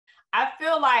I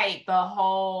feel like the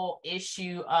whole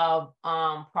issue of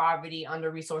poverty,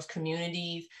 under-resourced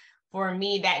communities, for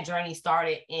me, that journey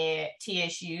started at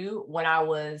TSU when I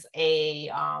was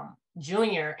a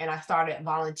junior, and I started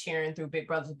volunteering through Big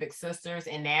Brothers Big Sisters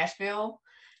in Nashville.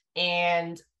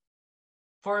 And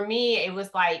for me, it was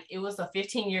like it was a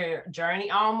 15-year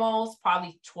journey, almost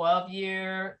probably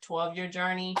 12-year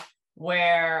journey,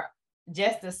 where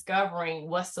just discovering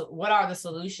what are the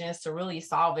solutions to really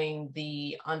solving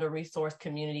the under-resourced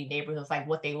community neighborhoods, like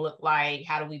what they look like,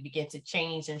 how do we begin to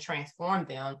change and transform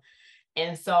them.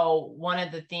 And so one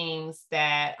of the things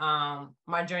that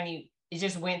my journey, it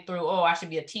just went through, oh, I should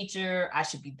be a teacher, I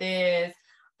should be this,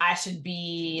 I should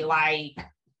be like,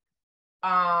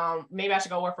 maybe I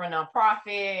should go work for a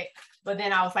nonprofit. But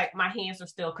then I was like, my hands are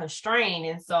still constrained.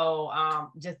 And so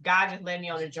just God just led me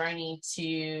on a journey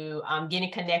to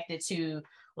getting connected to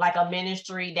like a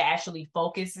ministry that actually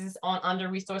focuses on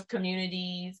under-resourced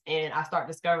communities. And I start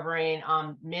discovering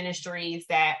ministries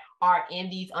that are in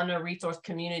these under-resourced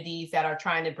communities that are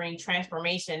trying to bring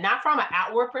transformation, not from an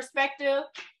outward perspective,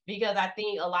 because I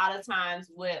think a lot of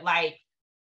times with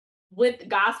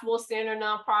gospel-centered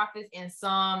nonprofits and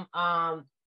some, I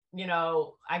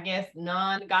guess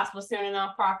non-gospel-centered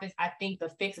nonprofits, I think the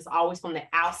fix is always from the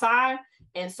outside.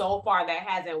 And so far that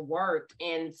hasn't worked.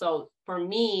 And so for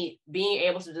me, being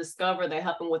able to discover the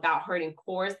Helping Without Hurting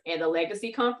course at the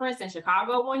Legacy Conference in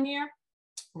Chicago one year,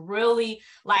 really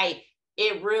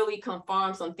it really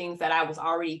confirmed some things that I was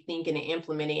already thinking and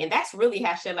implementing. And that's really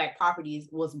how Shed Like Properties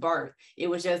was birthed. It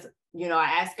was just, I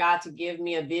asked God to give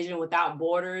me a vision without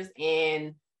borders.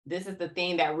 And this is the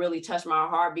thing that really touched my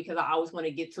heart, because I always want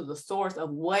to get to the source of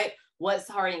what's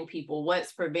hurting people,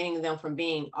 what's preventing them from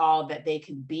being all that they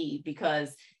could be.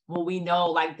 Because when we know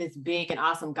like this big and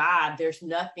awesome God, there's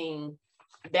nothing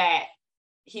that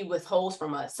he withholds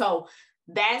from us. So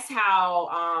that's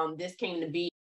how this came to be.